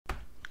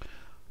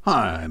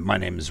Hi, my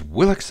name is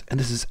Wilx, and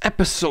this is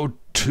episode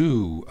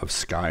 2 of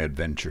Sky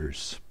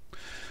Adventures.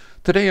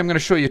 Today I'm going to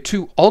show you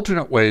 2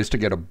 alternate ways to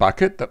get a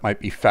bucket that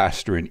might be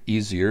faster and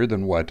easier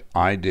than what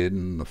I did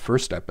in the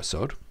first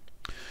episode.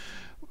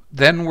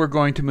 Then we're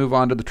going to move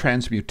on to the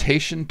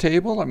Transmutation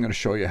Table. I'm going to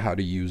show you how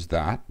to use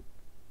that.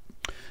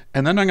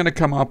 And then I'm going to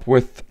come up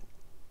with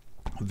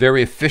a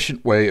very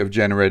efficient way of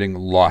generating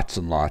lots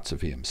and lots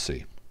of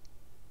EMC.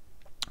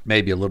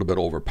 Maybe a little bit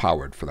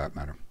overpowered for that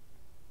matter.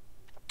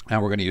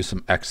 And we're going to use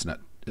some Xnet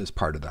as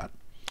part of that.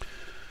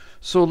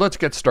 So let's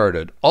get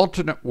started.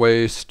 Alternate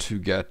ways to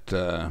get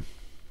a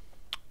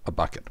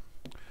bucket.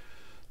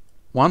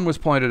 One was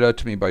pointed out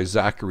to me by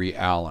Zachary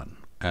Allen,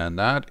 and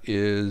that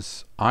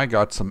is I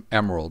got some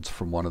emeralds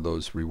from one of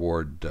those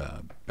reward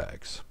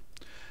bags.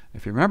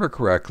 If you remember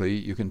correctly,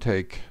 you can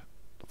take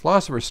the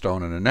Philosopher's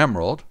Stone and an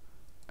emerald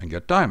and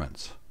get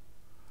diamonds.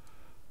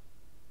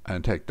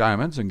 And take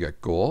diamonds and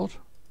get gold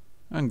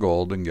and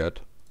get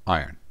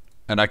iron.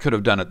 And I could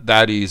have done it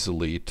that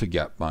easily to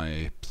get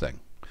my thing.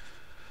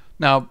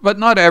 Now, but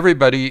not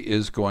everybody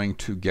is going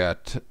to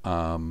get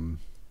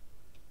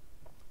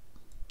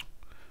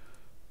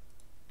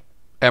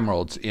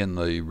emeralds in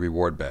the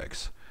reward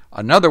bags.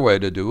 Another way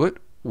to do it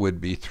would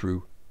be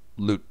through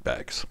loot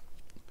bags.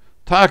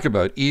 Talk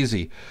about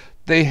easy.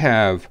 They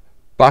have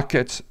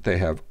buckets, they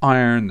have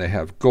iron, they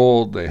have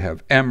gold, they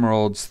have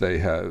emeralds, they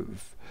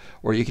have,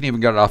 or you can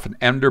even get it off an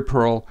ender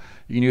pearl.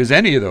 You can use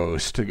any of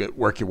those to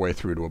work your way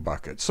through to a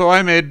bucket. So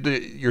I made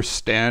your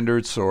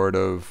standard sort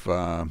of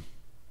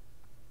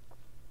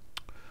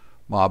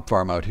mob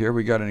farm out here.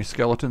 We got any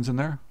skeletons in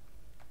there?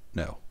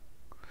 No.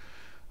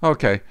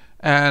 Okay,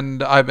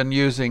 and I've been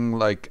using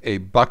like a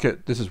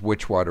bucket. This is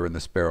witch water in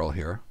this barrel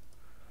here.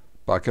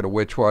 Bucket of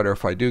witch water.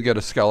 If I do get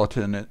a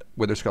skeleton,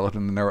 wither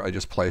skeleton in there, I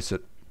just place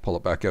it, pull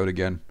it back out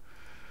again.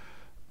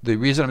 The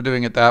reason I'm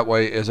doing it that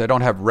way is I don't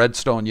have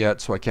redstone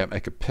yet, so I can't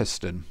make a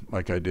piston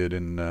like I did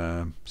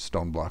in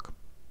stone block.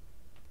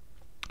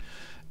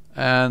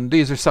 And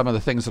these are some of the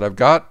things that I've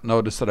got.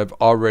 Notice that I've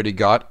already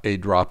got a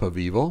drop of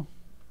evil.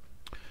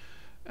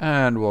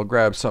 And we'll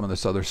grab some of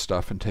this other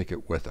stuff and take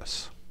it with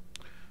us.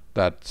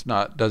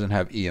 Doesn't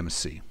have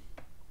EMC.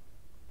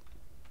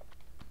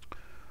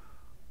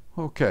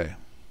 Okay.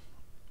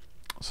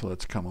 So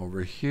let's come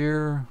over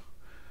here.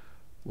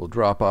 We'll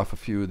drop off a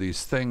few of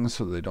these things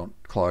so they don't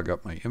clog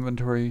up my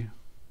inventory.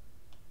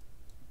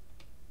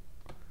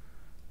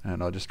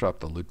 And I'll just drop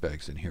the loot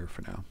bags in here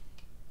for now.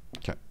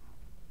 Okay.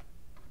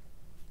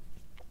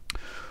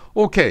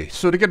 Okay,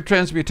 so to get a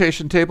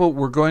transmutation table,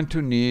 we're going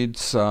to need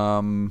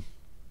some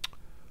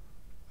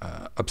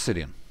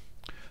obsidian.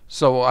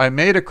 So I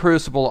made a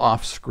crucible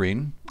off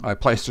screen. I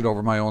placed it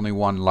over my only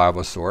one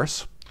lava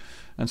source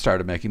and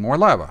started making more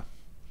lava.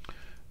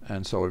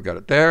 And so we've got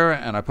it there,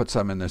 and I put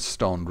some in this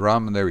stone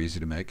drum, and they're easy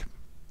to make.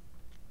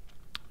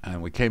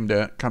 And we come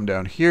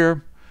down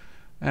here,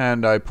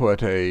 and I put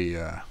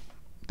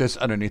this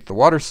underneath the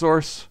water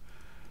source,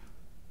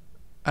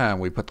 and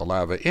we put the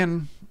lava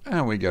in,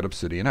 and we get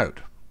obsidian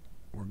out.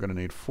 We're going to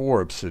need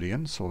 4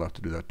 obsidian, so we'll have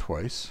to do that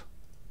twice.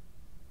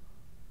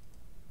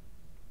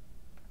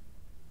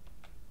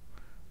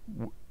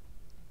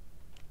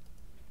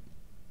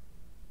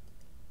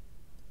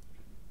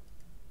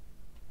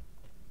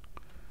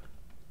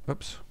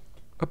 Oops.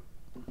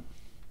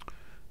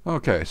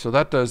 Okay, so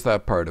that does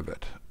that part of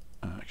it.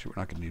 Actually,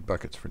 we're not going to need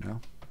buckets for now.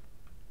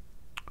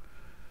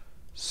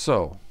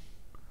 So,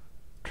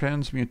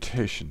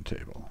 transmutation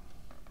table.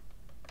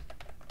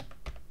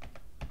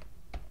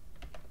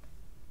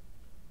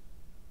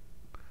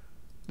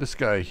 This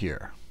guy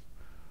here.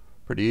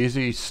 Pretty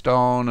easy.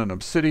 Stone and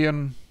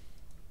obsidian.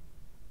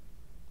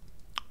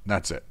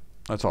 That's it.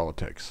 That's all it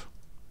takes.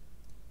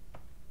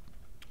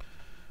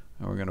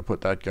 And we're going to put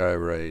that guy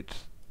right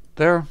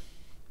there.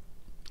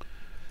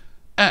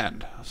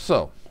 And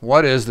so,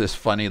 what is this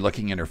funny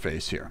looking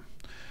interface here?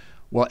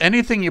 Well,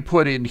 anything you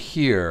put in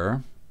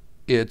here,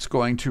 it's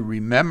going to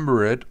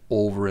remember it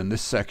over in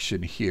this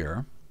section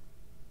here.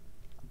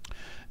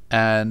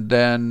 And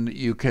then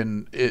you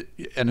can,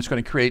 and it's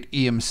going to create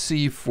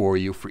EMC for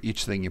you for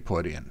each thing you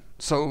put in.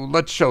 So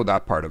let's show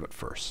that part of it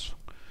first.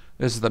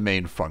 This is the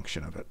main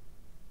function of it.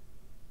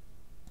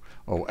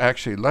 Oh,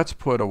 actually, let's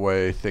put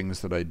away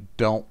things that I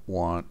don't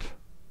want.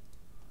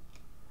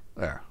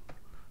 There.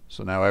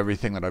 So now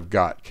everything that I've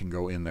got can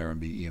go in there and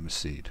be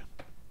EMC'd.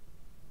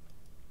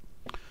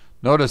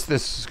 Notice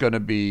this is going to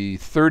be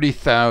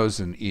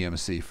 30,000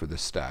 EMC for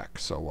this stack.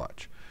 So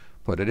watch.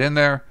 Put it in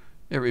there.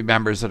 It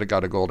remembers that it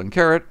got a golden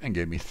carrot and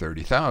gave me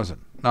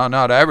 30,000. Now,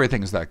 not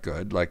everything's that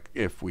good. Like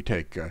if we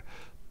take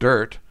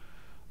dirt,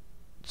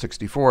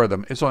 64 of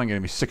them, it's only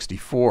going to be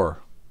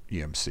 64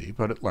 EMC,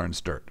 but it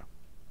learns dirt.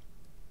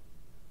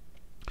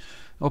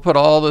 We'll put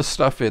all this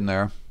stuff in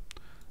there,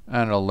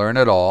 and it'll learn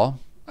it all.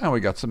 And we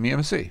got some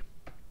EMC.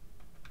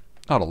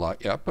 Not a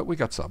lot yet, but we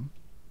got some.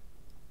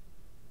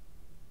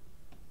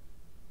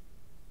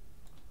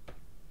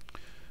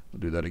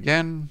 We'll do that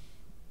again.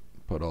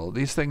 Put all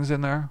these things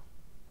in there.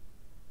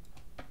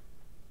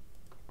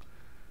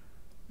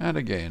 And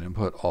again, and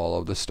put all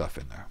of the stuff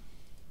in there.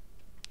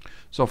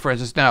 So for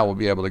instance, now we'll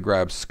be able to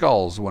grab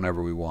skulls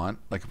whenever we want.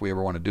 Like if we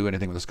ever want to do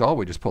anything with a skull,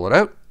 we just pull it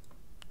out.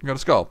 We got a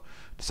skull.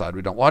 Decide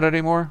we don't want it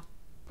anymore,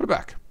 put it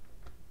back.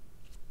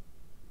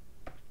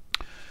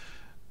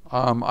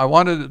 I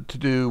wanted to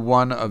do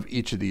one of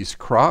each of these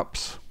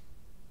crops.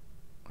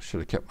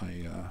 Should have kept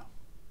my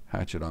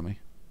hatchet on me.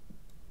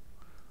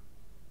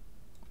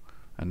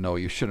 And no,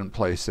 you shouldn't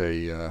place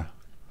a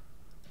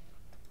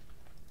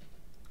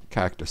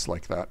cactus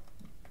like that.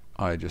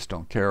 I just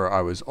don't care.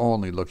 I was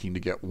only looking to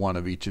get one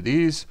of each of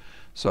these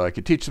so I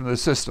could teach them the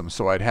system.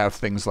 So I'd have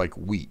things like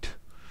wheat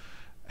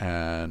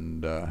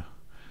and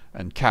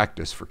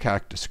cactus for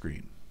cactus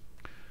green.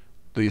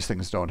 These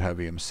things don't have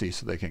EMC,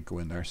 so they can't go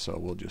in there. So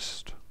we'll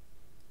just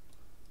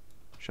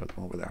shut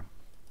them over there.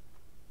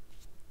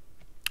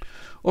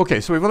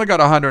 Okay, so we've only got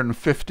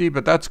 150,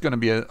 but that's going to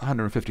be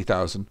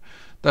 150,000.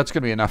 That's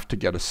going to be enough to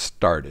get us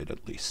started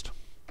at least.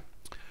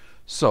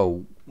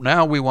 So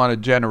now we want to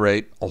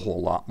generate a whole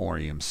lot more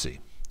EMC.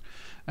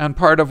 And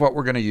part of what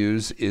we're going to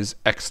use is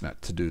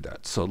Xnet to do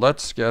that. So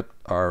let's get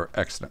our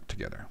Xnet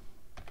together.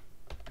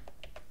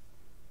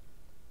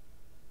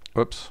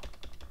 Oops.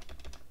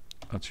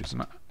 Let's use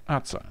an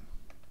 @ sign.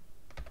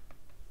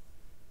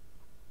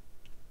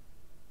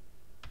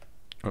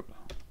 Oops.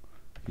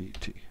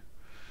 ET.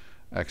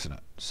 Xnet.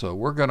 So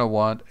we're going to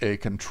want a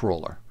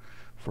controller.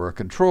 For a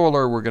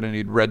controller, we're going to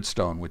need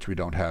redstone, which we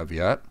don't have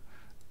yet.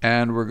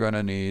 And we're going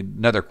to need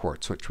nether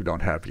quartz, which we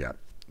don't have yet.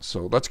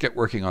 So let's get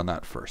working on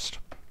that first.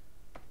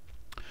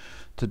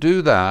 To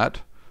do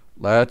that,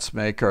 let's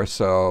make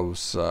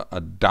ourselves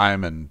a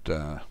diamond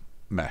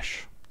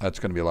mesh. That's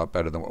going to be a lot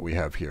better than what we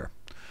have here.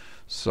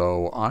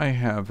 So I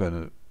have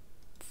a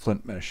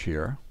flint mesh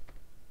here.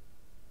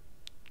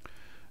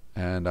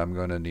 And I'm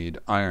going to need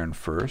iron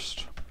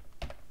first.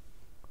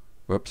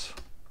 Whoops.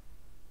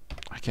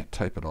 I can't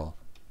type it all.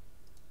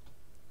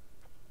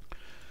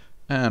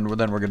 And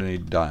then we're going to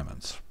need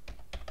diamonds.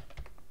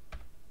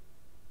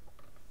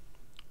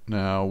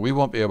 Now, we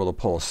won't be able to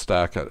pull a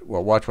stack at it.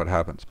 Well, watch what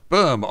happens.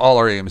 Boom! All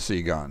our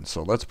EMC gone.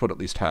 So let's put at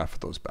least half of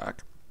those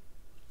back.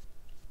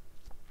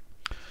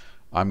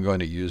 I'm going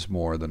to use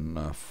more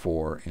than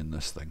 4 in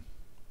this thing.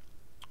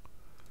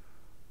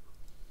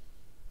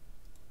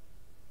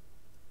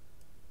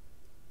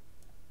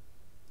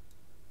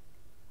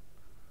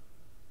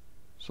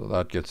 So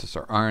that gets us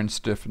our iron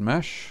stiffened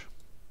mesh.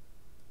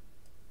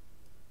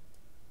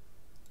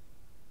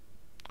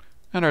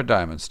 And our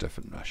diamond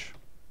stiffened mesh.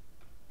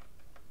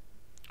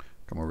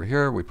 Come over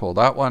here, we pull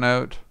that one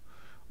out.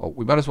 Oh,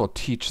 we might as well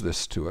teach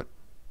this to it.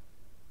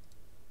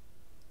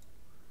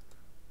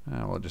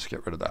 And we'll just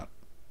get rid of that.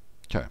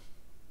 Okay.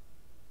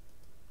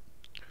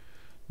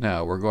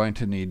 Now we're going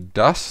to need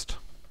dust.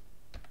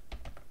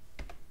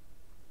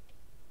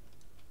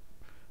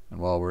 And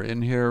while we're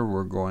in here,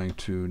 we're going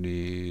to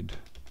need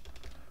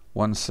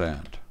 1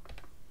 sand.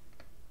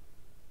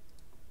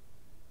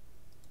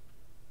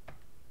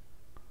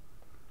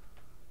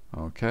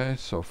 Okay,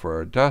 so for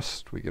our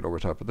dust, we get over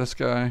top of this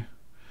guy.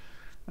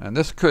 And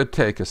this could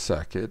take a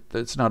sec.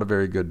 It's not a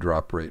very good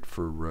drop rate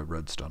for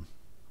redstone.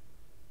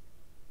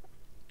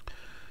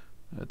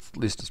 At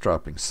least it's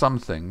dropping some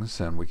things,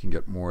 and we can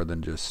get more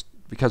than just,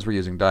 because we're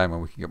using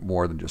diamond, we can get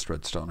more than just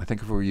redstone. I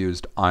think if we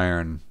used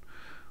iron,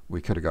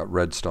 we could have got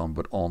redstone,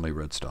 but only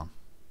redstone.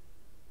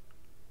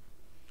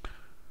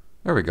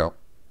 There we go.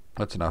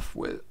 That's enough.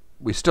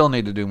 We still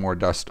need to do more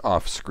dust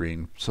off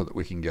screen so that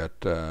we can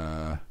get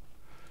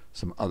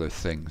some other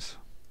things.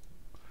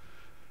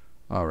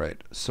 All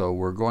right, so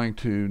we're going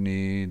to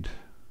need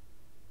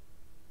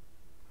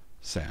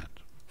sand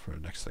for the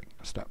next thing,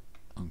 step.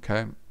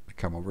 Okay, I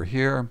come over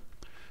here.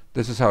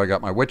 This is how I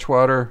got my witch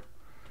water.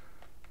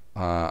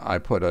 I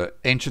put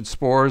ancient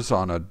spores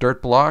on a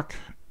dirt block,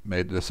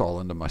 made this all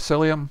into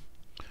mycelium.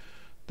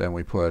 Then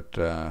we put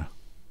that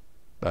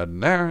in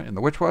there, in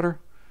the witch water,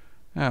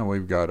 and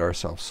we've got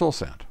ourselves soul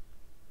sand.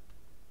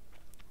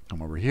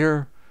 Come over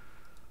here,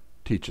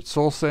 teach it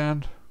soul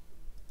sand.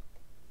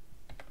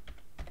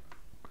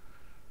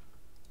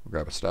 We'll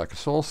grab a stack of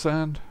soul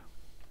sand.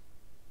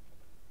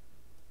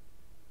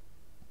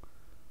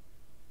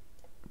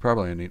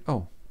 Probably need,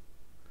 oh,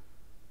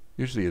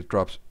 usually it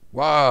drops,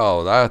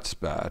 wow, that's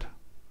bad.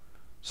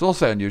 Soul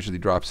sand usually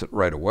drops it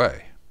right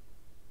away.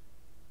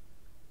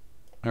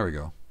 There we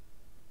go.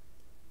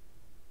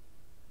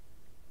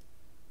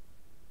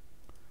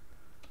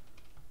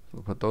 So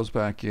we'll put those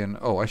back in.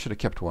 Oh, I should have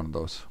kept one of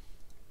those.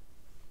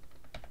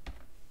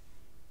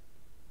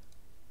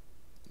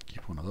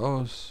 Keep one of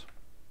those.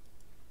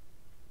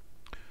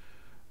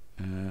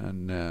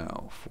 And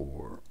now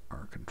for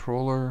our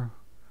controller,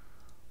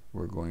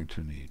 we're going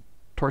to need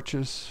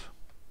torches.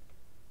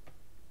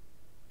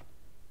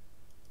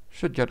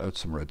 Should get out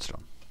some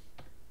redstone.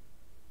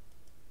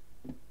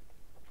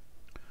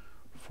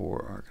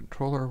 For our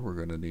controller, we're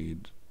going to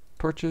need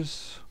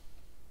torches.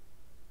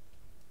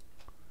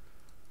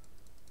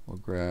 We'll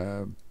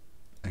grab,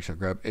 actually I'll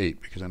grab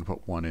 8 because I'm going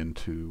to put 1 in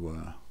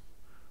to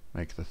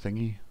make the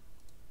thingy.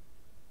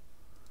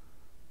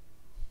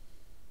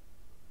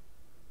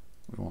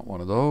 We want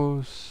one of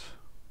those.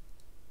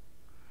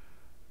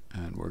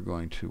 And we're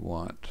going to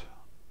want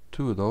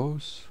 2 of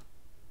those.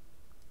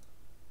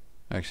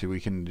 Actually, we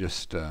can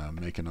just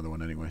make another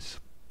one anyways.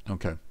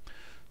 Okay,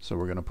 so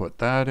we're going to put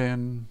that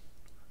in,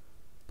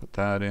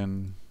 that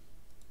in.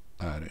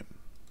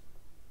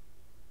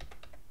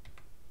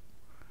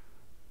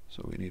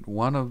 So we need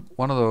one of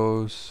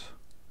those,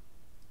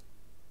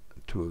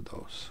 and 2 of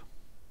those.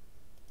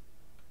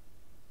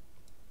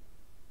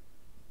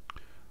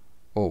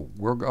 Oh,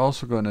 we're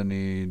also going to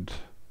need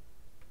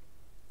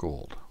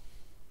gold.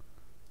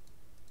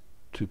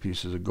 2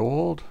 pieces of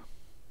gold.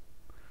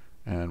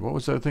 And what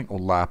was that thing? Oh,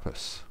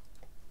 lapis.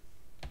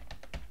 I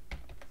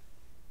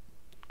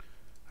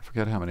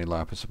forget how many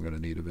lapis I'm going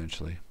to need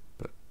eventually,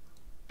 but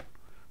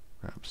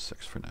grab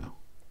 6 for now.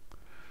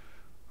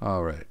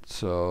 All right,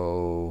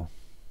 so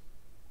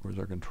where's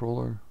our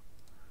controller?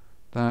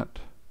 That.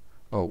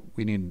 Oh,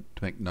 we need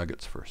to make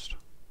nuggets first.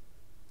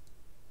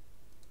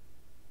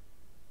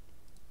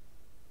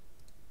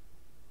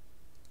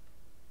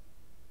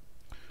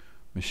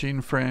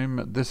 Machine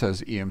frame, this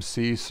has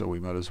EMC, so we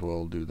might as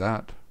well do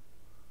that.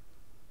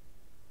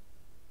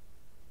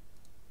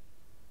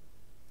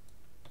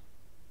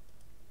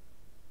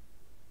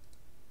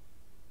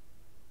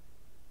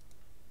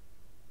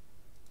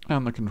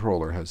 And the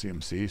controller has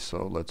EMC,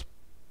 so let's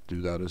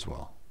do that as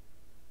well.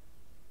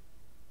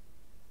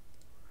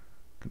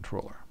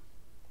 Controller.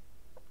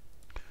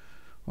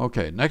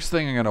 Okay, next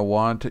thing I'm going to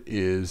want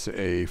is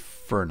a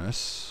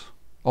furnace.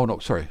 Oh no,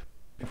 sorry.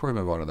 Before we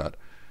move on to that,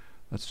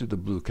 let's do the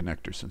blue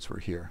connector since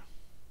we're here.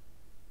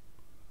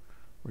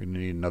 We're going to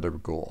need another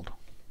gold.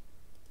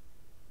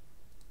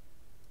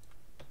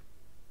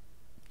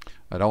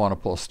 I don't want to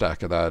pull a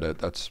stack of that.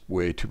 That's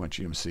way too much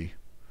EMC.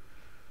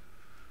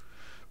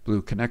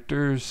 Blue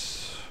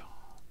connectors.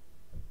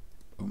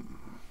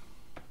 Boom.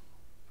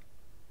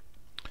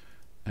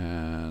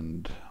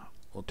 And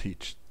we'll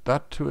teach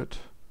that to it.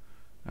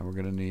 And we're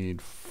going to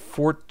need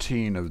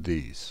 14 of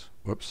these.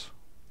 Whoops.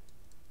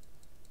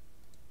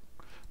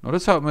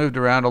 Notice how it moved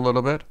around a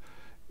little bit.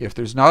 If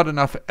there's not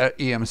enough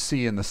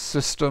EMC in the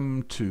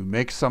system to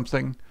make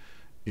something,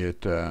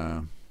 it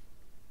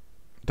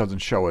doesn't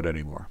show it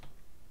anymore.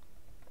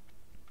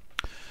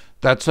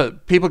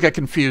 People get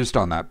confused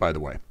on that, by the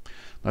way.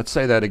 Let's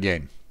say that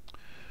again.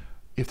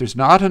 If there's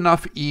not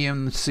enough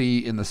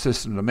EMC in the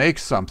system to make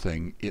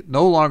something, it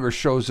no longer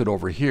shows it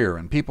over here,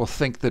 and people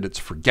think that it's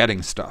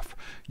forgetting stuff.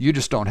 You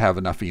just don't have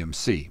enough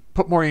EMC.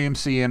 Put more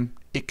EMC in,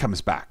 it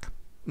comes back.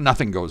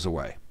 Nothing goes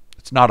away.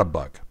 It's not a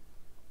bug.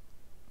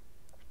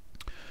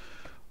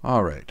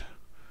 All right.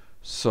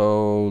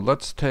 So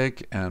let's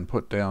take and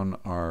put down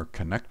our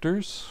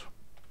connectors.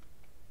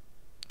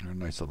 A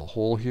nice little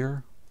hole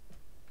here.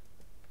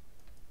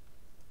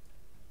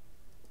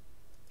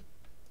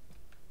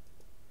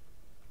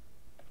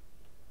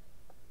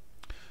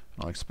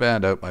 I'll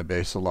expand out my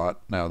base a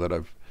lot now that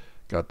I've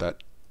got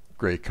that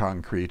gray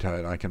concrete.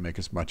 I can make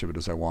as much of it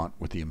as I want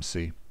with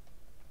EMC.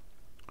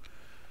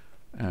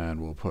 And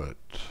we'll put,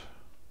 I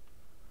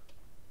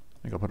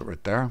think I'll put it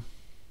right there.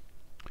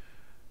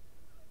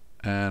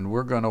 And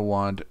we're going to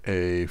want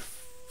a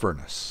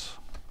furnace.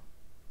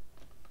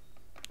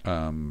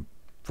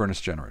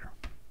 Furnace generator.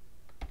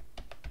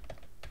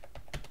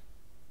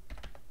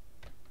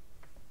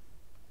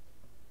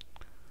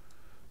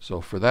 So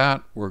for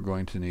that, we're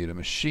going to need a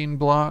machine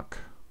block.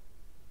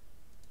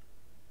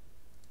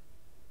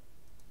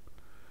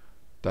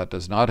 That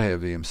does not have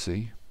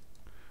EMC.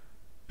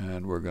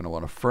 And we're going to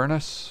want a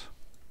furnace.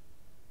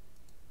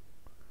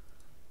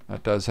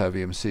 That does have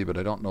EMC, but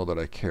I don't know that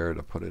I care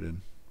to put it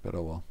in, but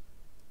oh well.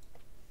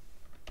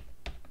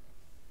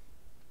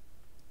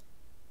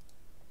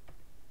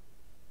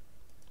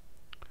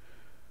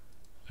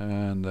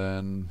 And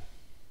then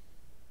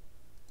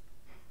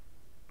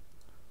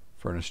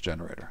furnace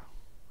generator.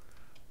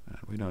 And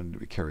we don't need to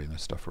be carrying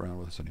this stuff around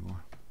with us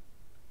anymore.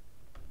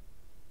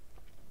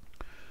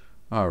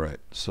 All right,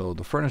 so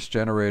the furnace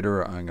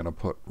generator I'm going to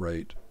put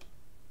right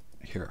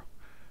here.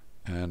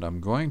 And I'm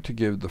going to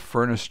give the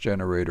furnace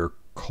generator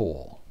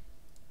coal.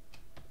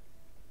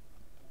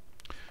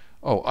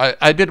 Oh,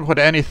 I didn't put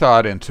any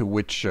thought into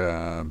which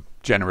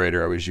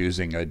generator I was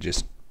using. I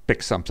just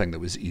picked something that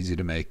was easy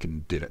to make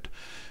and did it.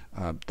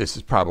 This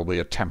is probably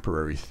a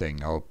temporary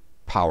thing. I'll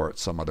power it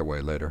some other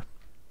way later.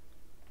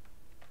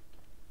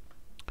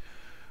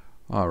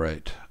 All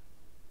right,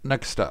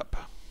 next up,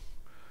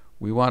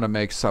 we want to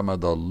make some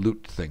of the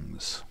loot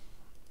things.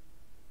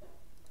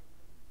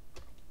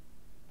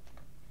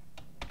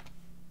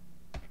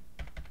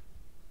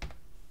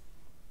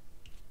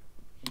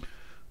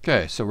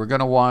 Okay, so we're going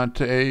to want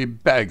a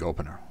bag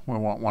opener. We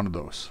want one of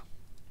those.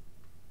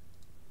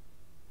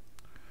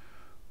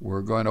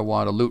 We're going to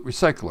want a loot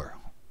recycler.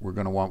 We're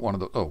going to want one of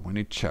those. Oh, we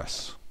need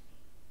chests.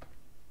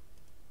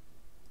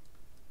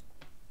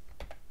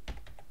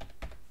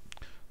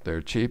 They're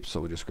cheap,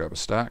 so we'll just grab a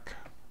stack.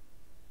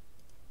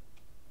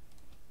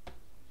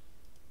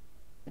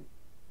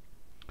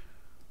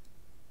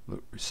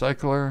 Loot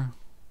recycler.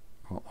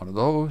 Want one of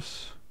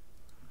those.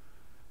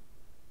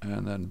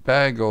 And then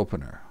bag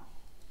opener.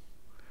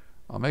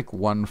 I'll make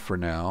one for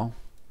now,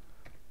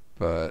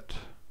 but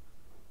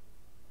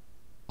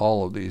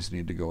all of these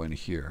need to go in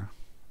here.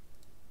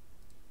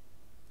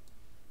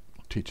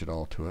 I'll teach it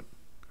all to it.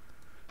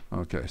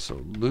 Okay,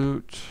 so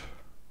loot.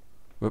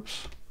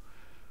 Whoops.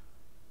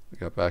 We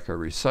got back our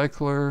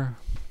recycler.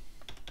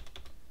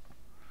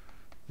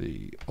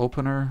 The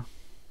opener.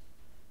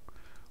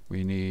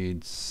 We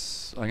need,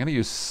 I'm going to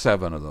use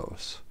 7 of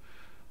those.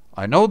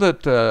 I know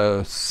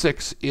that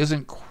 6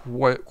 isn't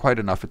quite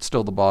enough. It's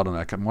still the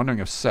bottleneck. I'm wondering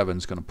if 7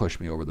 is going to push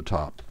me over the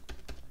top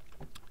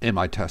in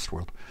my test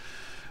world.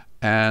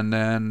 And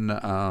then,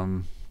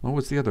 what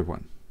was the other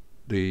one?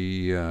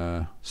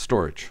 The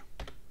storage.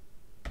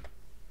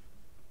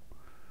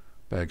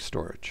 Bag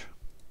storage.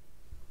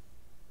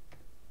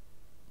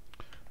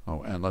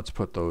 Oh, and let's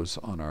put those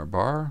on our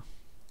bar.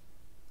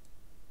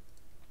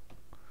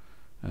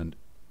 And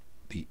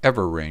the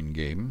Everrain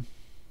game.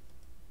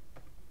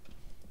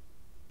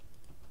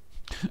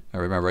 I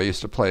remember I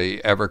used to play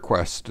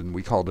EverQuest, and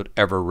we called it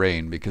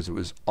Everrain because it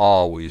was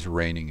always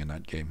raining in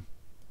that game.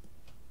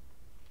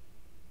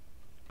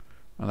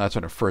 And that's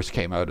when it first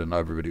came out, and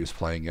everybody was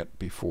playing it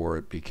before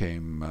it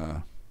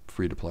became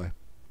free to play.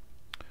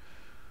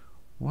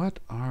 What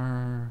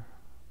order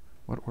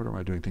am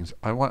I doing things?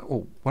 I want.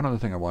 Oh, one other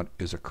thing I want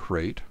is a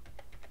crate.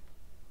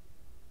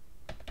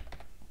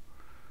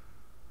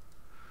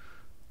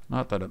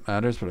 Not that it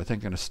matters, but I think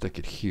I'm going to stick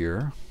it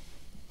here.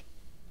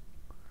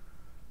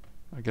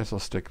 I guess I'll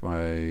stick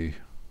my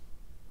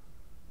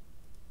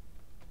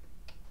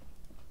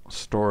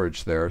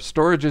storage there.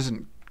 Storage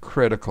isn't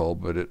critical,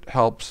 but it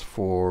helps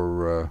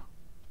for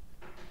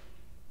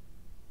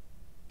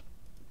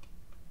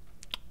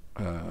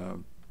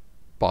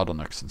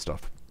bottlenecks and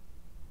stuff.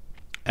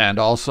 And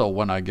also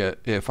when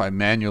if I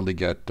manually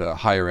get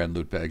higher end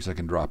loot bags, I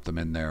can drop them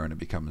in there and it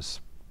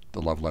becomes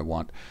the level I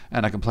want.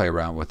 And I can play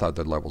around with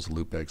other levels of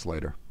loot bags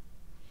later.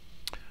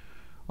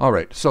 All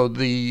right, so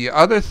the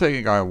other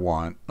thing I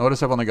want,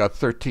 notice I've only got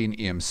 13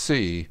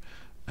 EMC,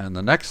 and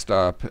the next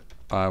up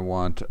I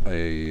want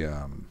a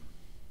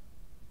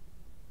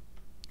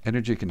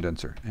energy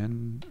condenser.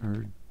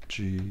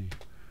 Energy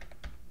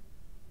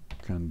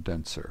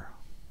condenser.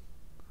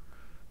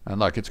 And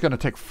look, it's going to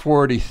take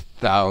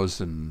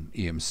 40,000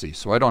 EMC,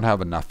 so I don't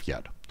have enough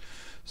yet.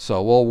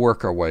 So we'll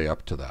work our way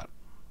up to that.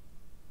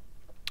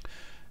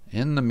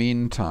 In the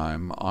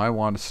meantime, I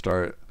want to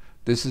start.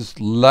 This is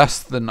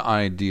less than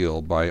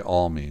ideal by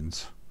all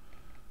means.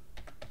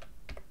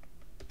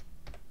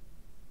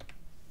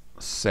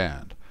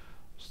 Sand.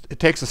 It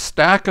takes a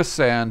stack of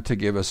sand to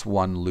give us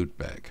 1 loot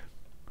bag.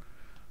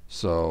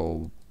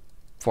 So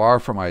far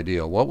from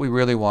ideal. What we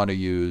really want to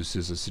use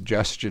is a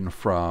suggestion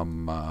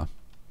from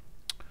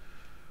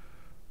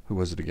who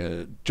was it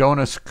again?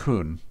 Jonas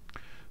Kuhn,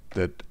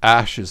 that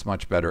ash is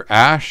much better.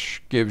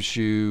 Ash gives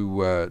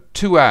you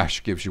 2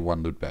 ash gives you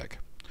 1 loot bag.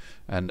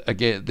 And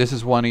again, this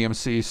is 1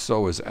 EMC,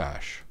 so is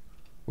ash.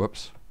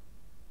 Whoops.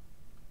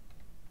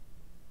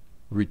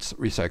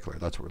 Recycler,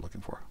 that's what we're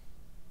looking for.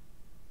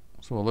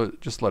 So we'll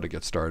just let it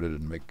get started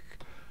and make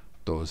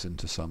those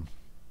into some.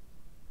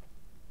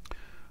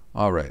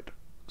 All right.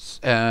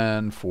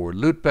 And for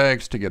loot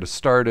bags to get us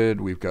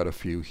started, we've got a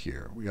few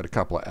here. We got a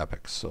couple of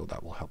epics, so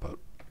that will help out.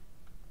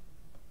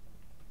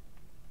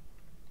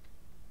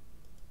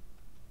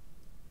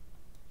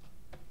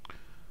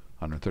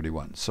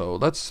 $131. So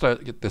let's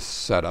get this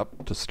set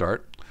up to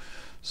start.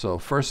 So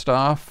first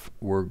off,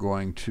 we're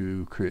going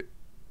to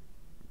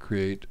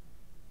create.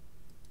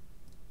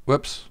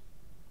 Whoops.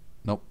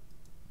 Nope.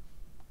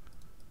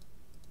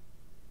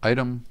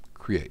 Item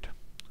create.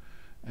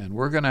 And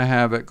we're going to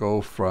have it go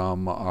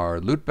from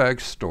our loot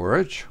bag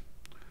storage,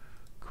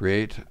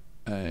 create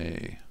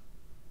a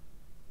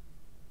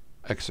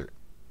excerpt.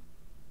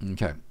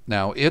 Okay.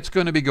 Now it's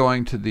going to be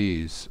going to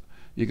these.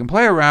 You can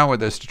play around with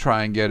this to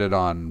try and get it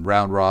on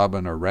round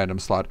robin or random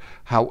slot.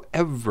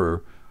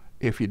 However,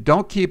 if you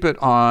don't keep it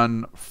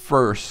on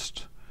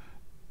first,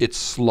 it's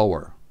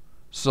slower.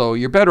 So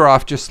you're better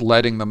off just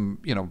letting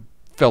them,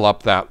 fill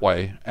up that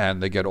way,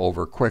 and they get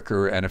over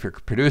quicker. And if you're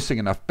producing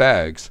enough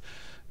bags,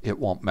 it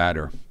won't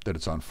matter that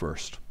it's on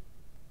first.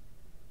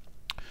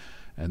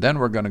 And then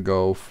we're going to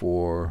go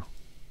for,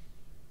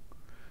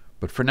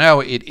 but for now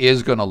it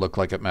is going to look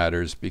like it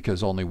matters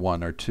because only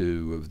 1 or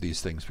 2 of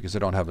these things, because I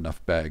don't have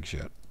enough bags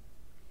yet,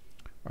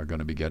 are going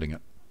to be getting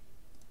it.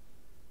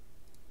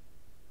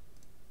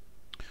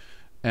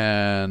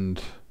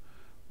 And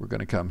we're going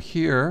to come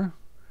here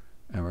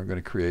and we're going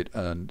to create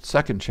a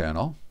second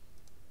channel.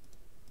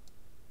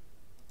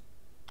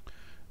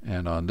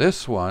 And on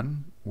this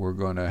one, we're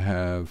going to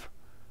have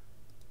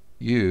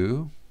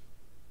you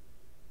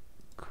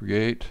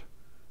create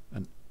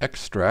an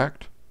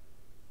extract.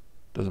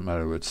 Doesn't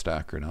matter whether it's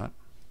stack or not.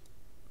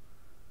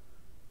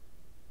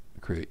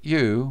 Create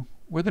you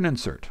with an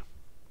insert.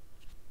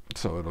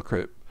 So it'll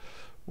create,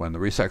 when the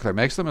recycler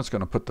makes them, it's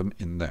going to put them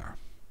in there.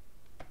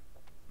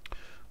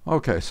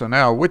 Okay, so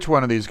now which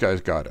one of these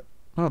guys got it?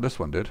 Oh, this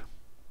one did.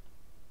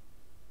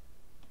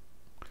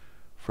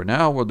 For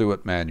now, we'll do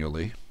it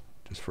manually,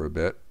 just for a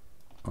bit.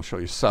 I'll show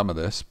you some of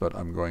this, but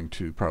I'm going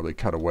to probably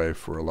cut away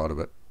for a lot of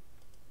it.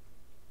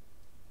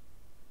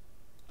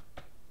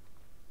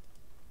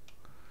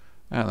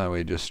 And then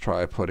we just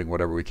try putting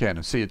whatever we can.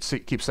 And see,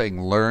 it keeps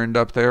saying learned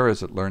up there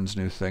as it learns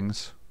new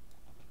things.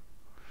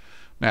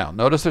 Now,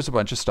 notice there's a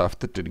bunch of stuff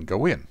that didn't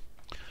go in.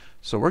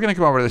 So we're going to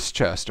come over to this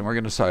chest and we're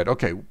going to decide,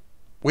 okay,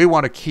 we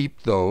want to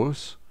keep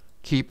those.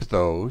 The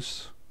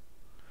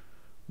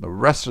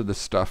rest of the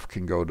stuff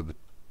can go to the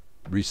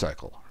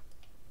recycle.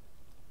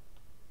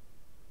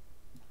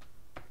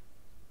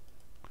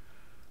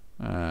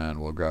 And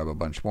we'll grab a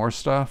bunch more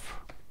stuff.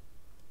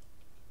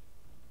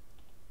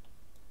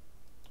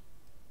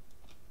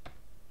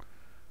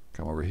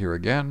 Come over here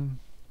again.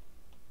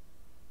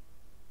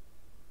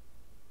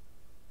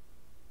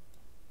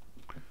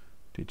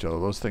 Teach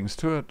all those things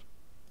to it.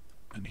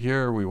 And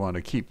here we want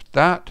to keep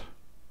that.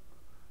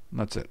 And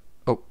that's it.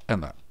 Oh,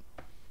 and that.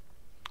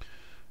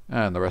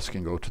 And the rest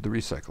can go to the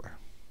recycler.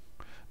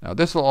 Now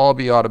this will all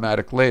be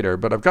automatic later,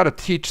 but I've got to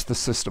teach the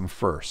system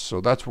first.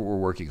 So that's what we're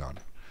working on.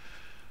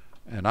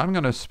 And I'm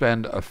going to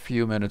spend a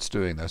few minutes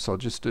doing this. I'll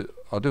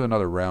do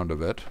another round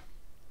of it,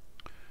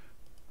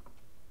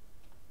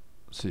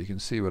 so you can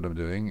see what I'm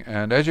doing.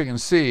 And as you can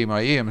see,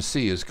 my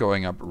EMC is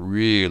going up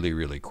really,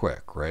 really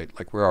quick, right?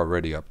 Like we're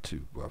already up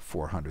to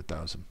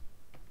 400,000.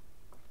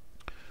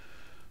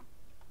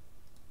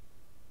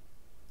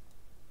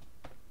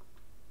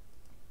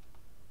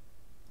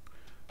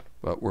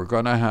 But we're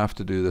going to have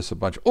to do this a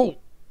bunch. Oh,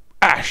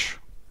 ash!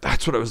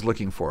 That's what I was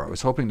looking for. I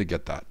was hoping to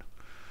get that.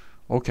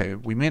 Okay,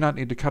 we may not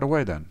need to cut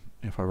away then,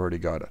 if I've already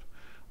got it.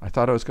 I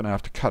thought I was going to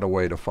have to cut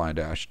away to find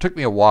ash. It took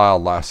me a while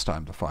last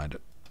time to find it,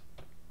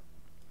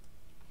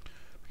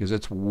 because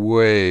it's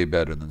way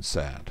better than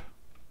sand.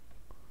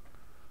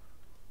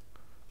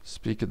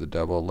 Speak of the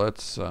devil,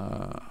 let's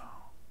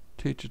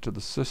teach it to the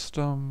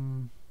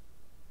system.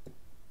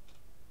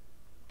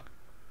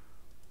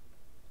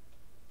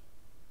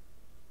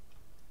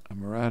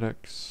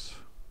 Emeratics.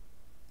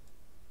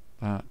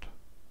 That.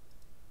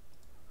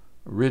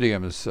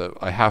 Iridium is,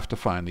 I have to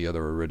find the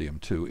other iridium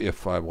too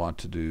if I want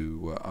to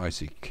do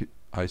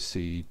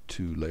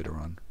IC2 later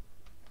on.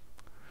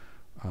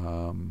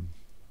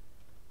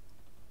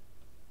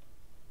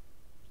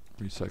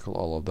 Recycle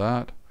all of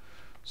that.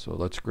 So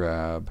let's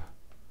grab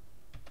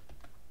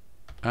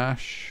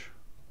ash.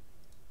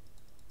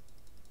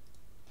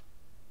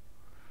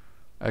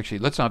 Actually,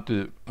 let's not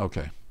do,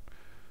 okay.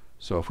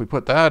 So if we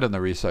put that in the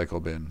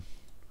recycle bin,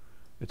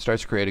 it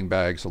starts creating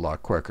bags a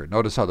lot quicker.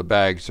 Notice how the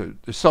bags are,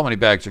 there's so many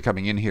bags are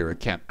coming in here,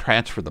 it can't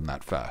transfer them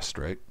that fast,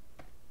 right?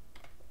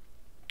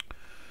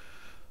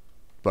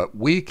 But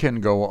we can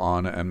go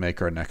on and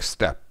make our next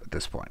step at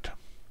this point,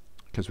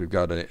 because we've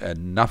got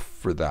enough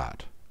for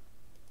that.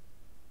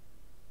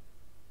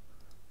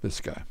 This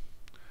guy.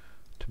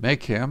 To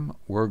make him,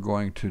 we're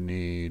going to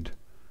need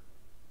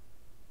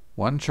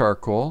 1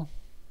 charcoal.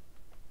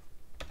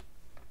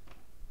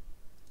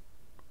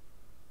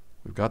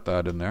 We've got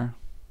that in there.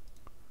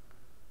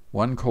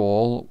 1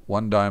 coal,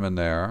 1 diamond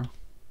there.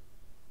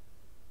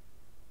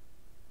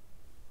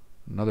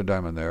 Another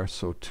diamond there,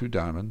 so 2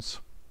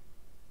 diamonds.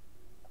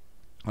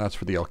 That's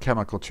for the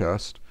alchemical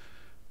chest.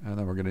 And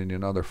then we're going to need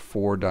another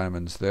 4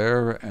 diamonds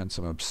there and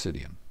some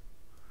obsidian.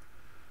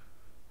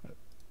 I've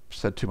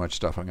said too much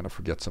stuff, I'm going to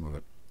forget some of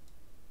it.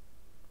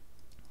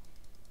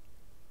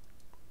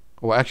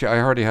 Oh, actually, I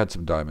already had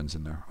some diamonds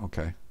in there.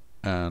 Okay.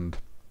 And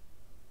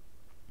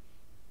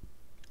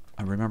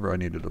I remember I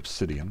needed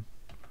obsidian.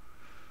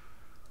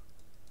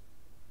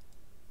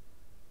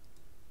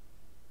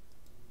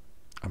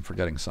 I'm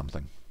forgetting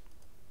something.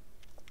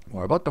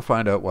 We're about to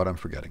find out what I'm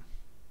forgetting.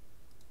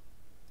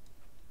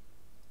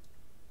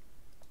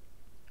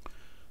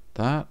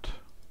 That.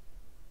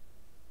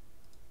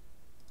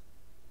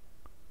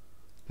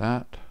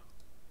 That.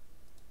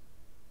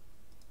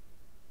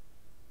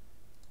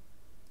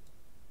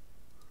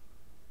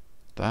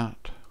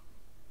 That.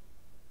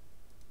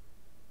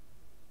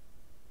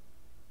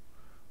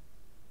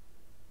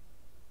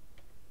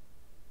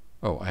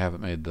 Oh, I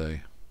haven't made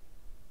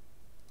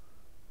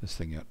this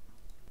thing yet.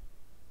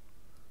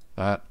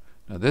 That.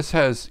 Now this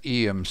has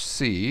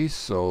EMC,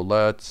 so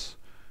let's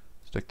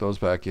stick those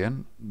back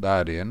in,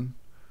 that in,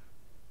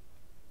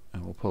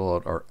 and we'll pull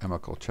out our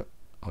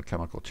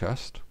alchemical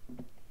chest.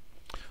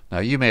 Now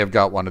you may have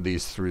got one of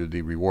these through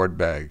the reward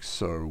bags,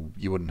 so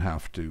you wouldn't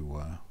have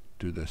to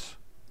do this.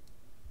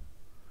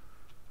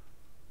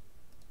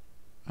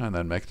 And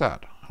then make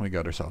that. We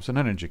got ourselves an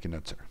energy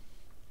condenser.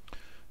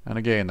 And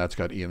again, that's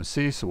got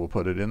EMC, so we'll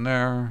put it in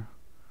there.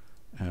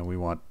 And we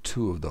want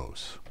 2 of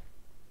those.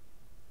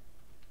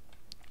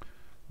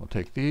 We'll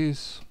take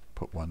these,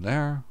 put 1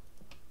 there,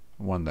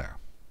 1 there.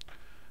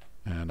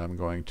 And I'm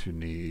going to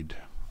need,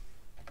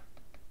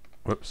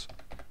 whoops,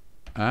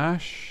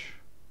 ash.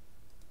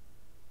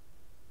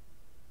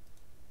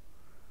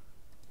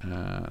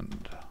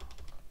 And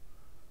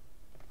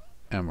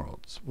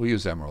emeralds. We'll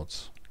use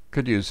emeralds.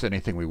 Could use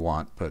anything we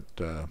want, but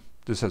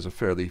this has a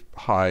fairly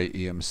high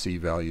EMC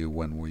value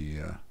when we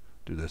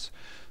do this.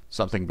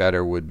 Something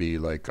better would be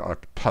like a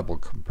double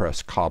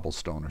compressed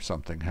cobblestone or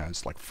something,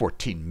 has like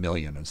 14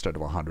 million instead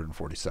of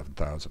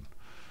 147,000.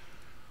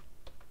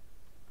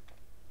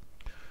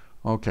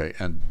 Okay,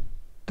 and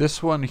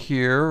This one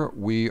here,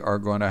 we are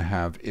going to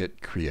have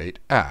it create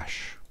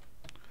ash.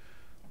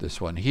 This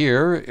one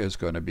here is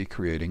going to be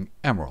creating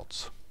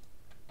emeralds.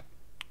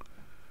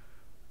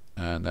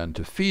 And then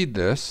to feed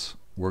this,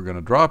 we're going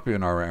to drop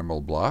in our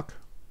emerald block.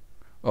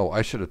 Oh,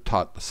 I should have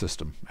taught the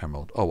system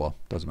emerald. Oh well,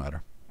 doesn't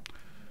matter.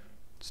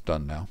 It's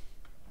done now.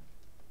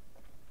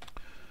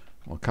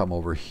 We'll come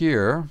over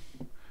here,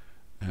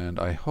 and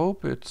I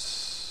hope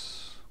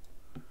it's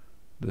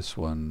this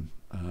one.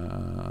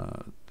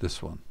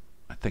 This one.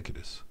 I think it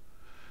is.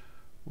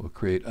 We'll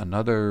create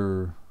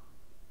another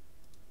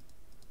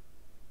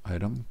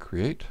item,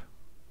 create,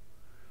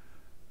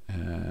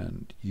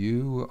 and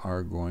you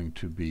are going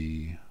to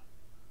be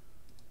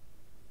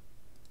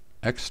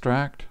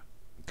extract,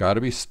 got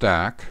to be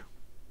stack,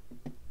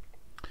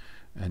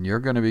 and you're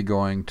going to be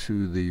going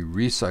to the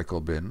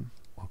recycle bin.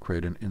 We'll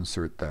create an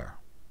insert there.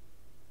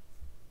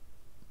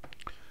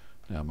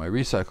 Now my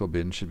recycle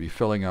bin should be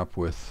filling up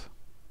with,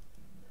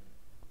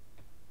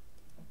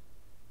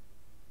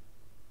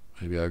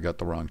 maybe I've got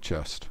the wrong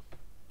chest.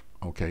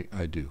 Okay,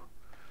 I do.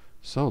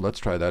 So let's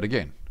try that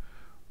again.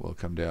 We'll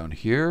come down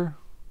here.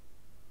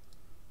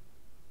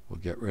 We'll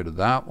get rid of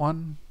that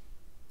one.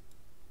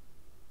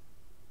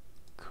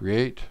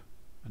 Create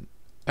an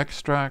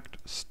extract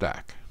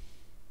stack.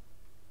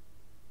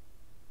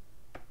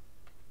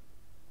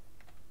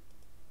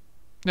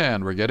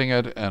 And we're getting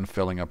it and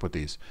filling up with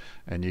these.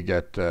 And you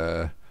get,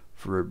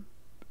 for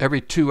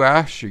every 2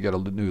 ash, you get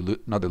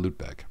another loot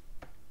bag.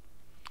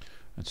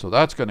 And so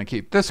that's going to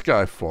keep this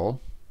guy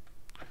full.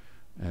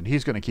 And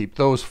he's going to keep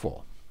those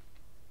full.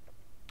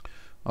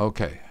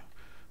 Okay.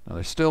 Now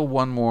there's still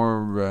one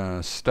more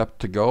step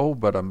to go,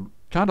 but I'm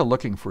kind of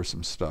looking for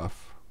some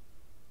stuff.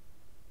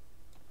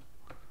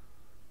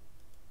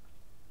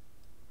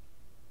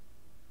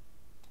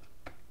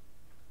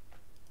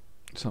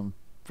 Some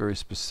very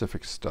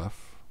specific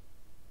stuff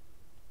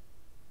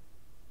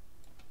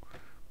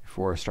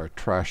before I start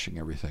trashing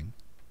everything.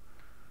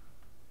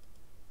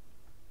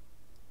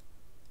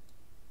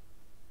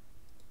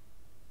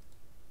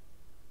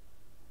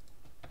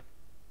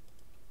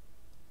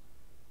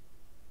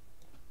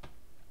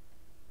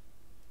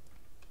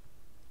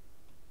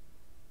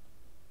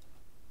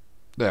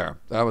 There,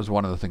 that was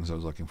one of the things I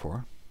was looking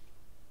for.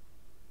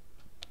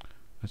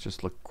 Let's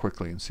just look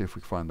quickly and see if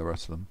we can find the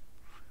rest of them.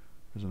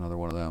 There's another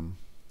one of them.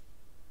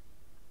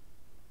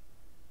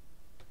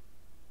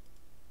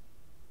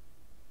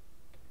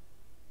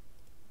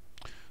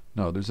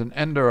 No, there's an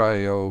Ender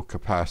IO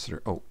capacitor.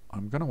 Oh,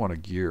 I'm going to want a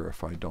gear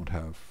if I don't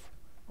have...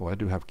 Oh, I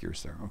do have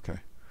gears there. Okay.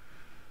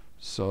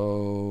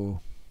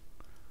 So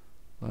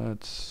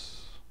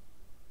let's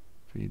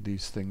feed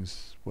these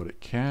things what it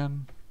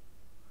can.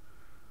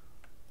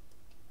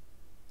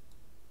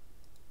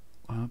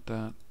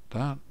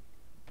 That.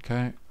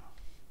 Okay.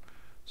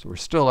 So we're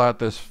still at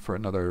this for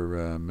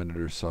another minute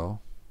or so.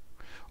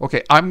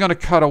 Okay, I'm going to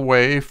cut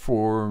away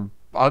for...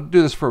 I'll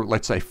do this for,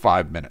 let's say,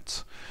 5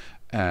 minutes.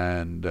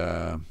 And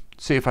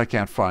see if I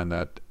can't find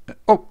that.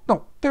 Oh,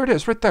 no, there it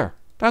is, right there.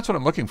 That's what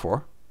I'm looking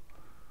for.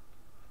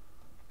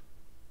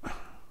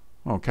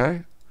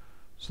 Okay,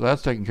 so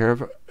that's taken care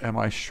of. Am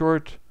I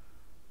short?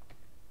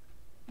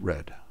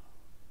 Red.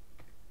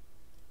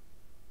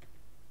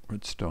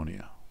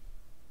 Redstonia.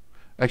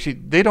 Actually,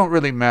 they don't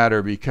really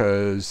matter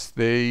because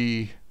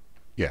they...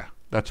 Yeah,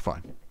 that's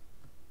fine.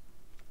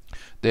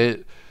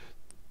 These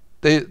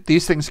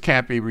things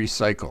can't be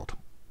recycled.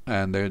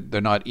 And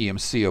they're not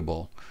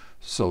EMCable.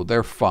 So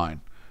they're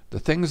fine. The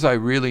things I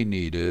really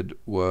needed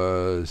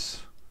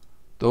was...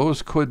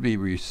 Those could be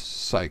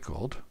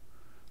recycled.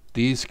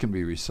 These can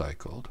be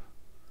recycled.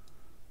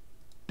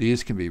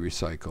 These can be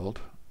recycled.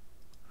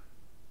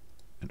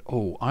 And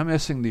oh, I'm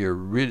missing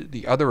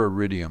the other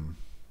iridium.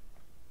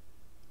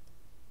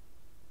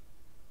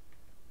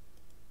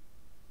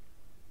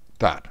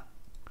 That.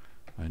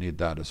 I need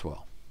that as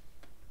well.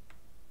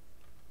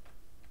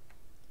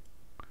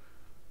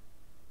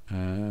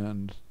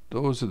 And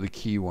those are the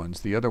key ones.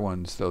 The other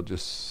ones, they'll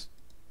just...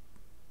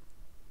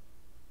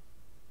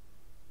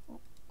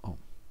 Oh,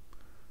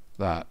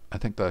 that. I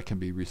think that can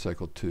be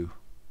recycled too.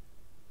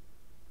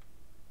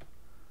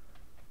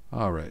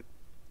 All right.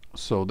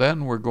 So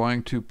then we're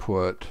going to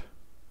put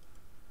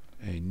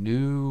a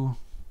new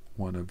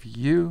one of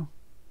you.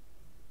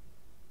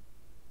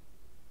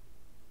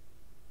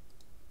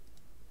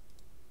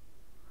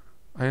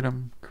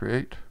 Item,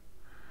 create.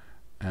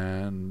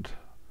 And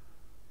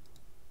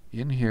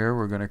in here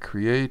we're going to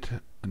create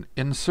an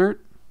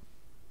insert.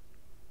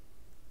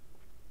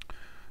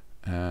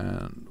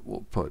 And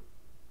we'll put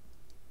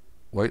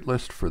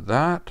whitelist for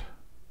that,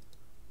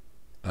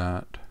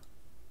 that.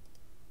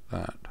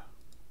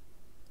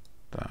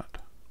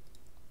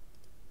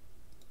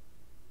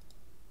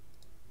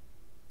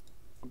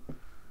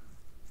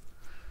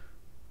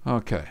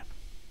 Okay.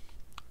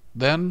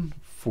 Then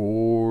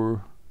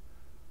for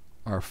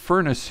our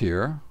furnace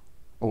here,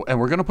 oh, and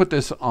we're going to put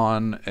this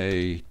on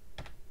a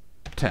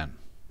 10.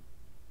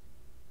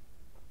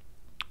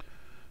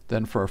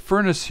 Then for our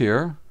furnace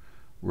here,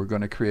 we're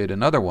going to create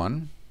another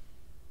one.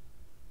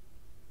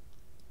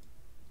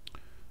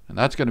 And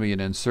that's going to be an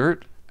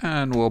insert,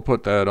 and we'll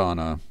put that on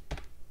a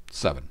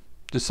 7,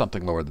 just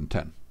something lower than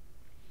 10.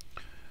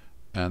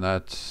 And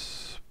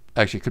that's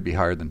actually could be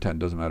higher than 10,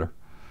 doesn't matter.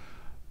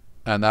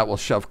 And that will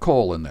shove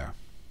coal in there.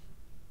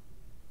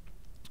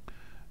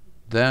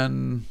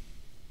 Then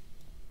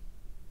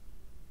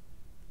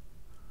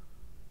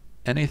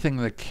anything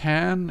that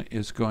can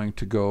is going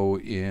to go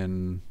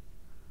in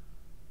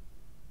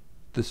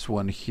this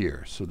one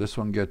here. So this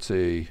one gets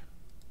a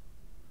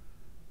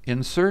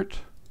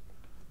insert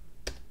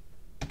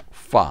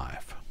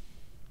 5.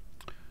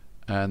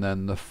 And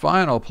then the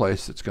final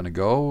place it's going to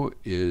go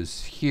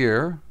is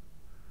here,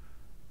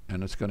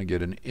 and it's going to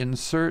get an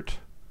insert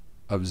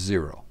of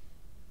 0.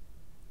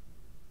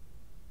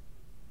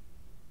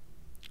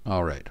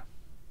 All right.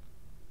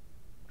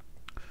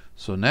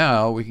 So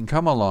now we can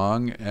come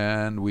along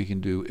and we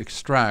can do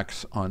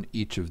extracts on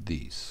each of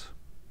these.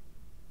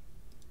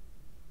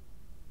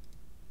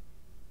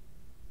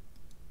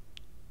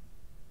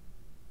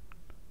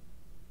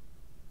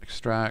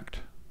 Extract,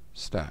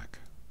 stack.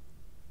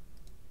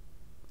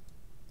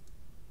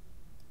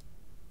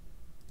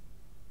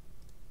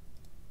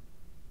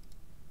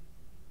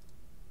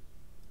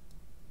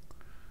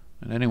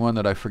 And anyone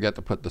that I forget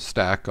to put the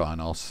stack on,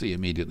 I'll see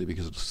immediately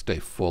because it'll stay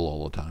full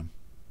all the time.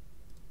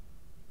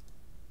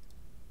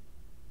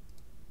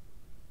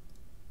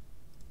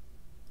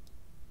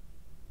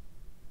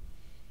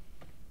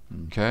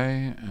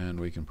 Okay, and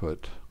we can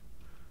put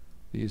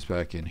these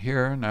back in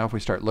here. Now if we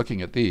start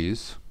looking at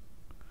these,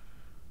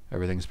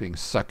 everything's being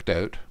sucked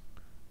out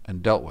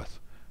and dealt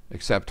with,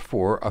 except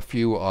for a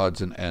few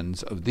odds and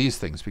ends of these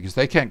things, because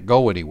they can't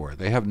go anywhere.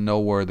 They have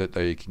nowhere that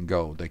they can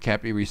go. They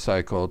can't be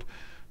recycled.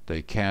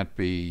 They can't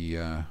be...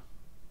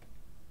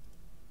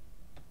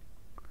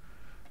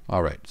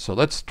 All right, so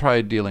let's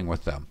try dealing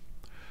with them.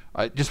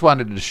 I just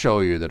wanted to show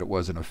you that it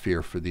wasn't a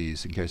fear for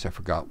these in case I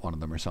forgot one of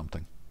them or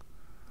something.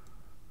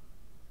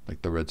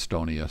 Like the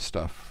Redstonia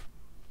stuff.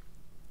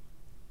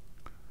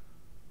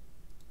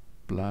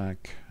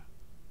 Black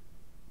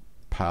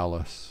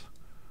Palace.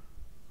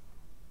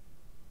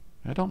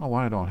 I don't know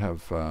why I don't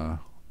have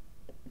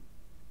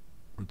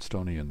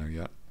Redstonia in there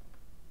yet.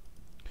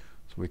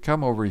 So we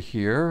come over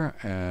here,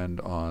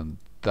 and on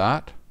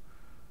that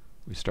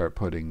we start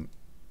putting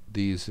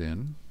these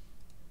in.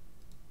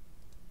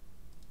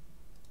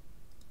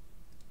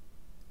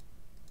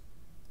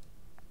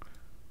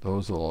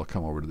 Those will all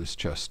come over to this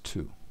chest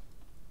too.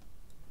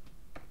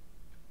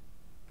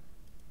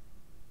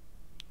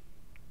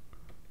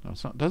 No,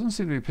 it doesn't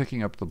seem to be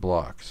picking up the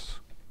blocks.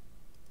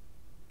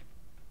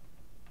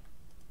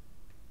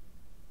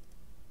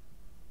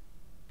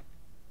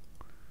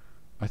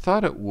 I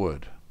thought it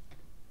would,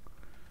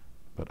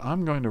 but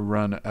I'm going to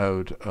run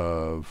out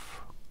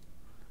of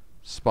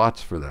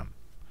spots for them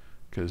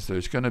because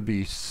there's going to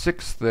be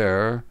 6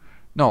 there.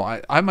 No,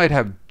 I might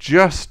have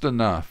just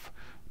enough.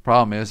 The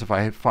problem is if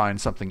I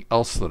find something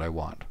else that I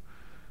want,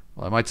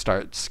 well, I might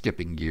start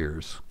skipping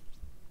gears.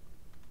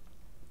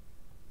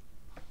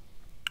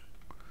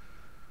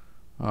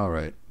 All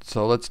right,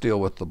 so let's deal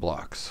with the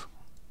blocks.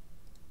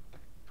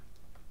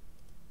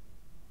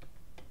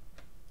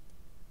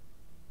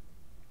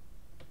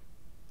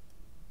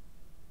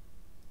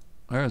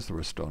 There's the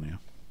Redstonia.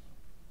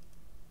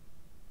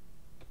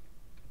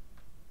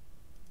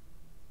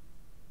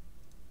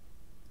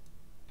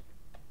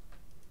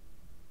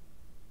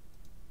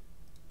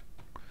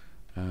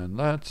 And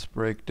let's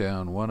break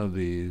down one of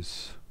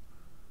these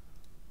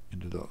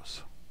into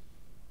those.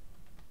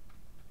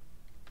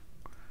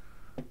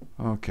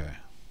 Okay.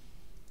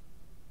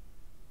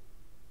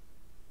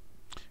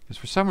 Because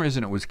for some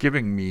reason it was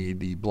giving me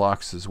the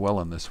blocks as well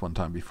in this one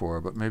time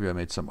before, but maybe I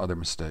made some other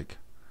mistake.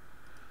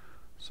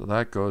 So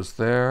that goes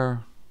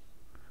there.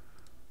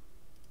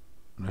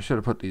 And I should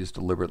have put these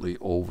deliberately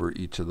over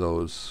each of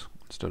those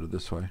instead of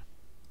this way.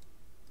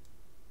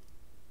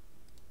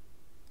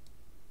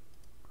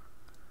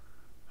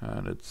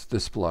 And it's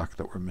this block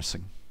that we're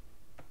missing.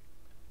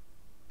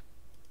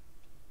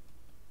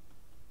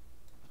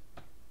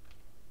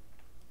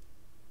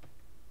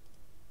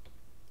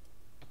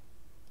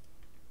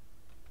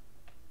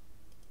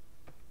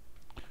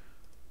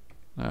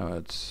 Now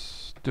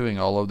it's doing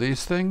all of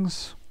these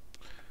things.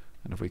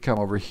 And if we come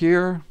over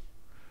here,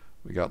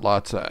 we got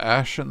lots of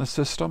ash in the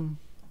system.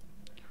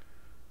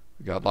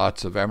 We got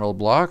lots of emerald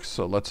blocks.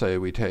 So let's say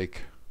we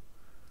take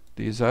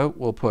these out.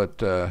 We'll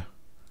put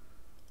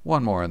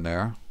one more in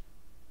there.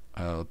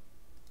 It'll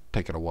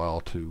take it a while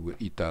to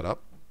eat that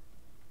up.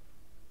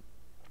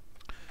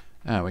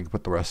 And we can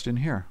put the rest in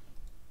here.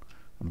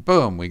 And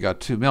boom, we got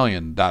 2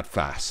 million that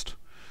fast.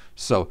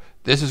 So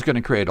this is going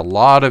to create a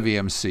lot of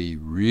EMC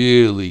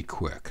really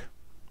quick.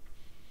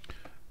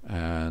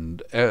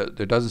 And there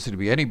doesn't seem to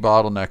be any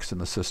bottlenecks in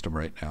the system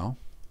right now.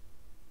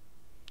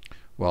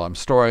 Well,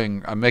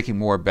 I'm making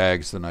more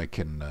bags than I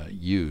can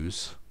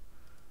use.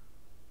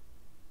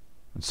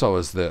 And so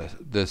is this.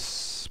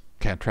 This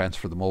can't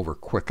transfer them over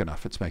quick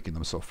enough. It's making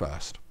them so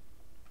fast.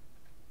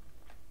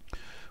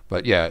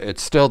 But yeah,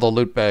 it's still the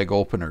loot bag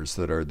openers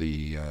that are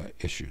the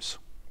issues.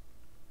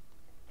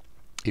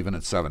 Even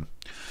at 7.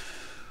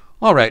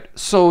 All right,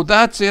 so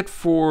that's it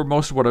for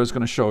most of what I was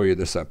going to show you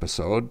this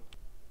episode.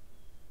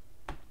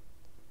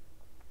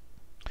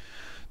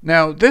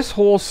 Now, this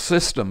whole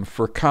system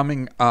for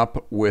coming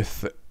up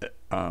with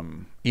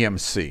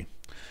EMC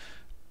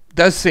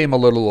does seem a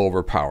little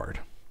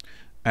overpowered.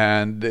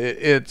 And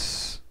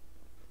it's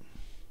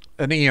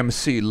an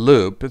EMC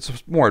loop. It's a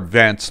more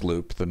advanced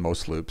loop than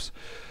most loops,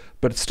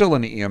 but it's still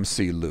an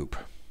EMC loop.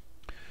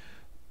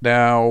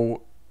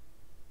 Now,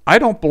 I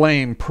don't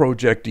blame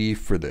Project E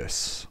for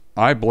this.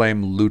 I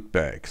blame loot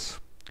bags.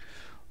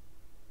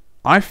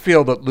 I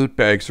feel that loot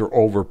bags are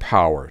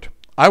overpowered.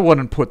 I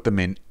wouldn't put them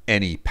in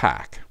any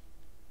pack,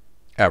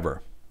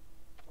 ever.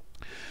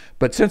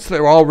 But since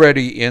they're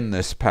already in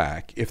this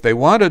pack, if they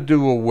want to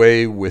do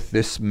away with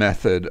this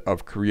method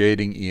of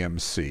creating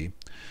EMC,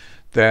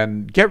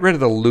 then get rid of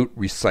the loot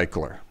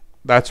recycler.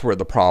 That's where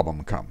the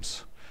problem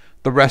comes.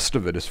 The rest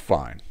of it is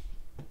fine.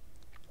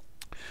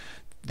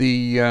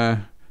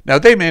 Now,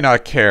 they may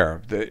not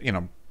care.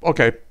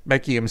 Okay,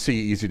 make EMC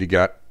easy to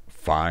get.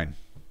 Fine.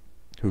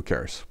 Who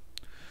cares?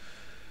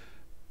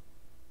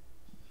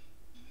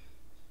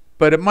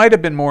 But it might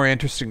have been more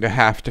interesting to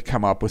have to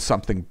come up with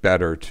something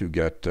better to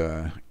get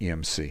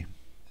EMC.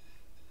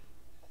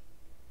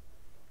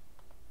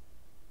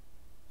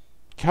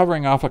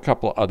 Covering off a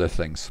couple other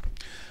things.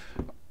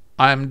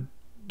 I'm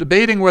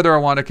debating whether I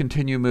want to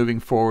continue moving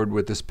forward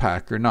with this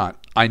pack or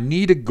not. I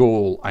need a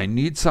goal. I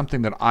need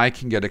something that I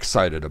can get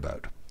excited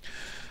about.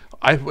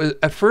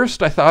 At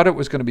first, I thought it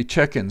was going to be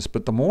chickens,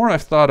 but the more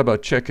I've thought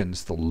about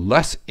chickens, the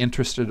less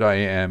interested I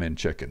am in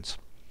chickens.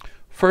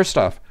 First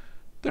off,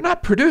 they're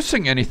not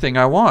producing anything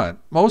I want.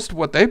 Most of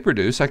what they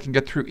produce I can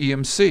get through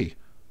EMC.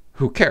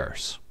 Who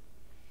cares?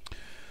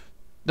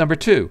 Number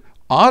two,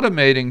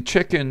 automating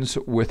chickens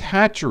with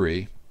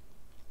hatchery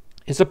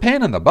is a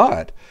pain in the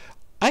butt.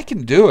 I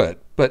can do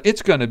it, but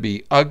it's going to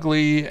be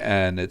ugly,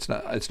 and it's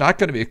not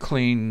going to be a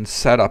clean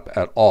setup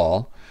at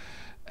all,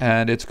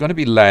 and it's going to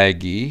be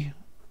laggy.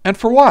 And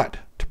for what?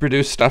 To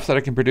produce stuff that I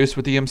can produce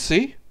with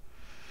EMC?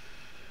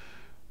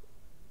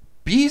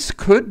 Bees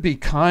could be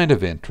kind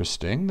of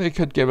interesting. They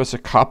could give us a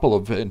couple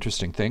of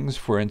interesting things.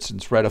 For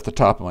instance, right off the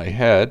top of my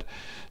head,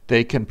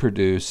 they can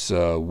produce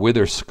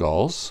wither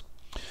skulls,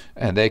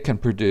 and they can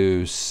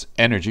produce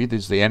energy.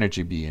 There's the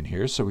energy bee in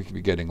here, so we could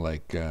be getting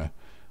like,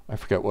 I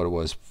forget what it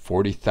was,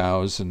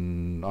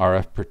 40,000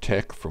 RF per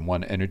tick from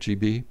one energy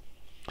bee,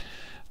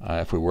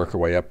 if we work our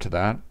way up to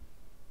that.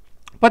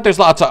 But there's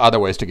lots of other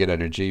ways to get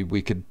energy.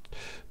 We could,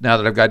 now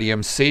that I've got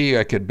EMC,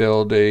 I could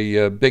build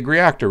a big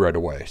reactor right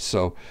away.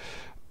 So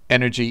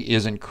energy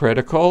isn't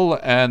critical,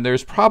 and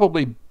there's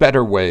probably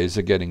better ways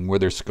of getting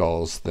wither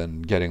skulls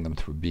than getting them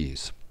through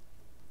bees.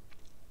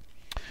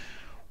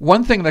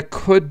 One thing that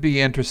could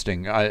be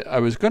interesting, I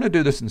was going to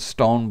do this in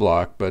stone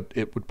block, but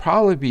it would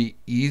probably be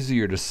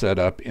easier to set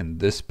up in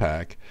this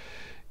pack,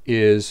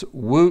 is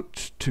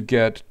woot to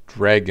get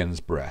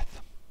dragon's breath.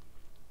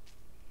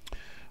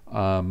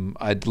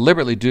 I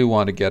deliberately do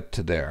want to get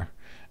to there,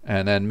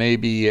 and then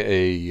maybe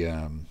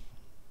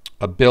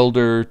a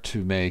builder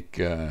to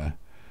make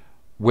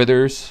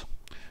withers,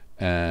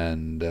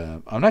 and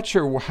I'm not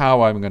sure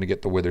how I'm going to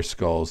get the wither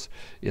skulls.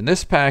 In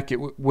this pack,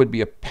 it would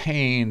be a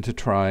pain to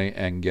try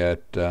and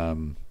get a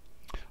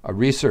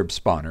resurb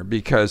spawner,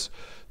 because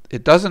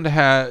it doesn't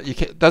have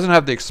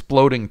the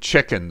exploding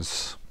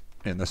chickens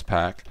in this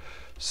pack,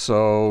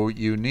 so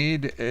you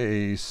need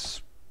a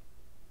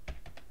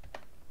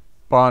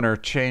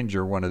spawner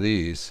changer, one of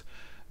these,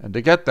 and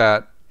to get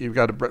that you've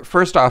got to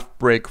first off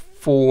break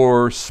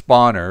 4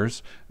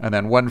 spawners and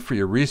then 1 for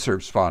your resurb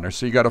spawner,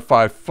 so you got to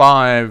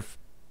 5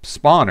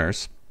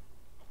 spawners,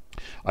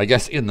 I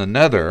guess, in the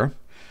nether,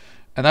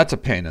 and that's a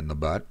pain in the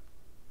butt.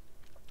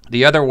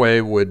 The other way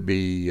would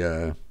be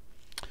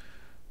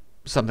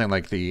something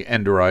like the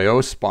Ender IO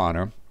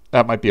spawner.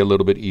 That might be a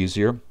little bit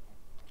easier.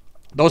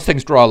 Those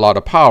things draw a lot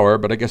of power,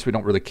 but I guess we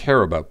don't really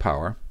care about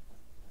power.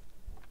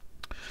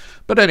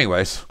 But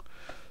anyways,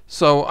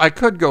 so I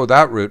could go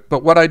that route,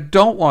 but what I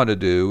don't want to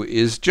do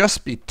is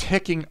just be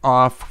ticking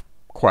off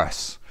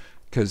quests,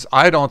 because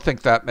I don't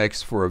think that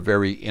makes for a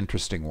very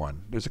interesting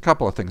one. There's a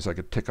couple of things I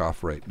could tick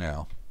off right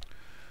now.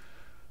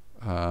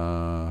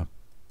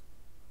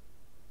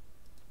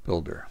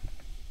 Builder.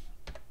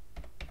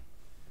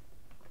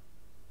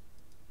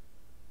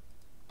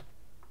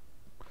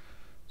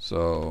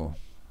 So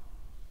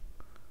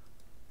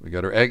we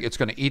got our egg. It's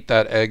going to eat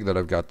that egg that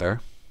I've got there.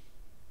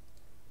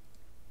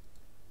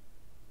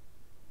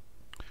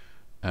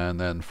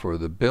 And then for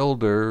the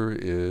builder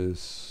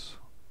is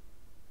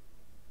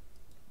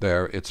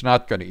there. It's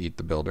not going to eat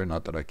the builder,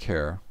 not that I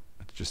care.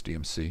 It's just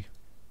EMC.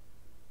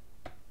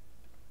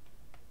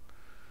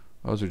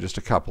 Those are just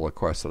a couple of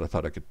quests that I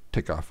thought I could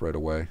tick off right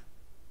away.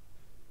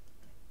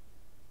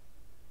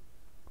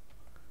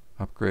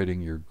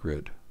 Upgrading your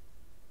grid.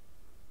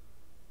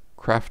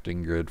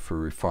 Crafting grid for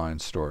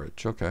refined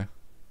storage. Okay.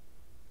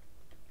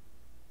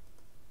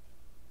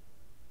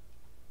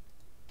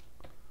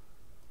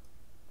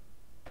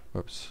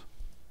 Whoops.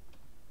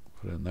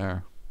 Put it in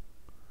there.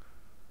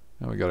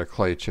 Now we got a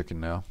clay chicken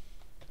now.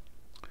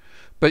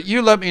 But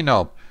you let me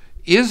know.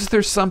 Is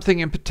there something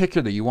in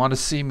particular you want to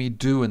see me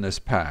do in this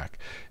pack?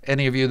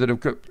 Any of you that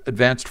have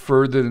advanced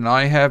further than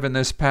I have in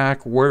this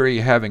pack, where are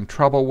you having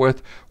trouble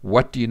with?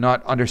 What do you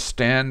not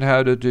understand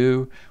how to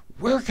do?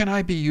 Where can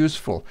I be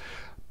useful?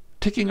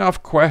 Ticking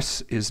off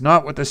quests is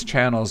not what this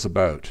channel is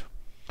about.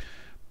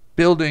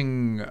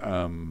 Building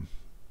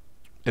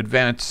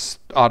advanced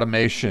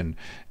automation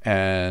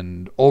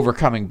and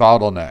overcoming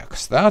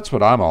bottlenecks, that's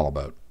what I'm all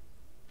about.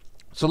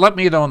 So let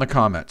me know in the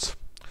comments.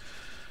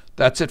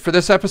 That's it for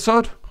this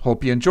episode.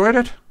 Hope you enjoyed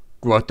it.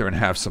 Go out there and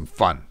have some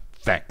fun.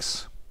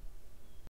 Thanks.